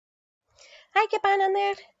Hi,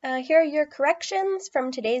 KepaZ. Here are your corrections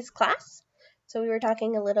from today's class. So we were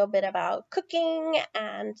talking a little bit about cooking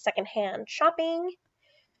and secondhand shopping.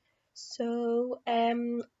 So,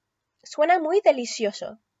 suena muy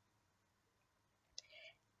delicioso.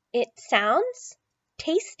 It sounds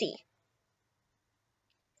tasty.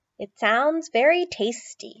 It sounds very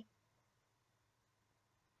tasty.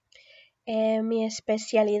 Mi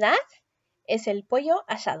especialidad es el pollo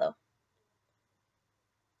asado.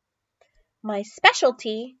 My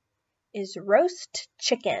specialty is roast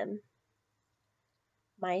chicken.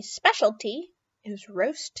 My specialty is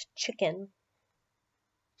roast chicken.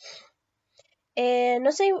 No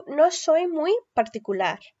soy muy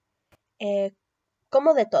particular.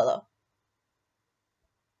 Como de todo.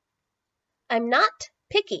 I'm not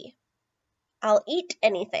picky. I'll eat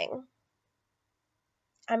anything.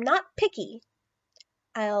 I'm not picky.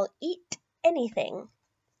 I'll eat anything.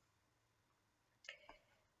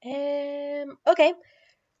 Okay.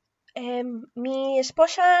 Mi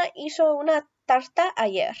esposa hizo una tarta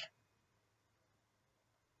ayer.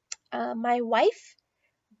 My wife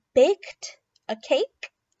baked a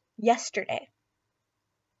cake yesterday.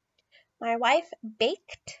 My wife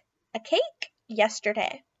baked a cake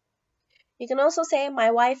yesterday. You can also say my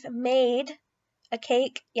wife made a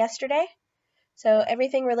cake yesterday. So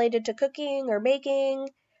everything related to cooking or baking,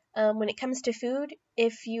 when it comes to food,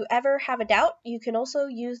 if you ever have a doubt, you can also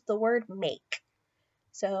use the word make.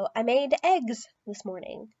 So I made eggs this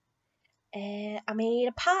morning. I made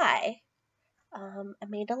a pie. I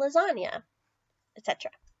made a lasagna,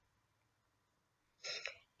 etc.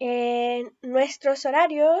 Nuestros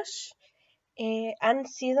horarios han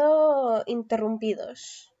sido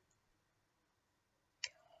interrumpidos.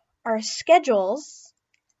 Our schedules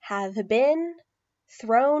have been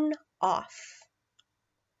thrown off.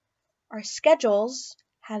 Our schedules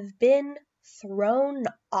have been thrown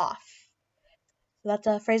off. That's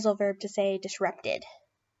a phrasal verb to say disrupted.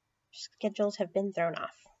 Schedules have been thrown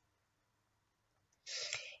off.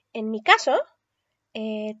 En mi caso,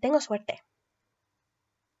 tengo suerte.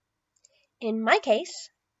 In my case,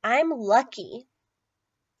 I'm lucky.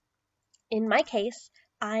 In my case,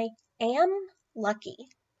 I am lucky.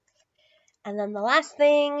 And then the last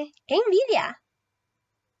thing, que envidia.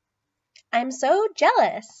 I'm so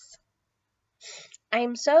jealous.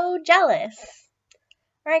 I'm so jealous.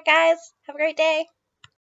 All right, guys, have a great day.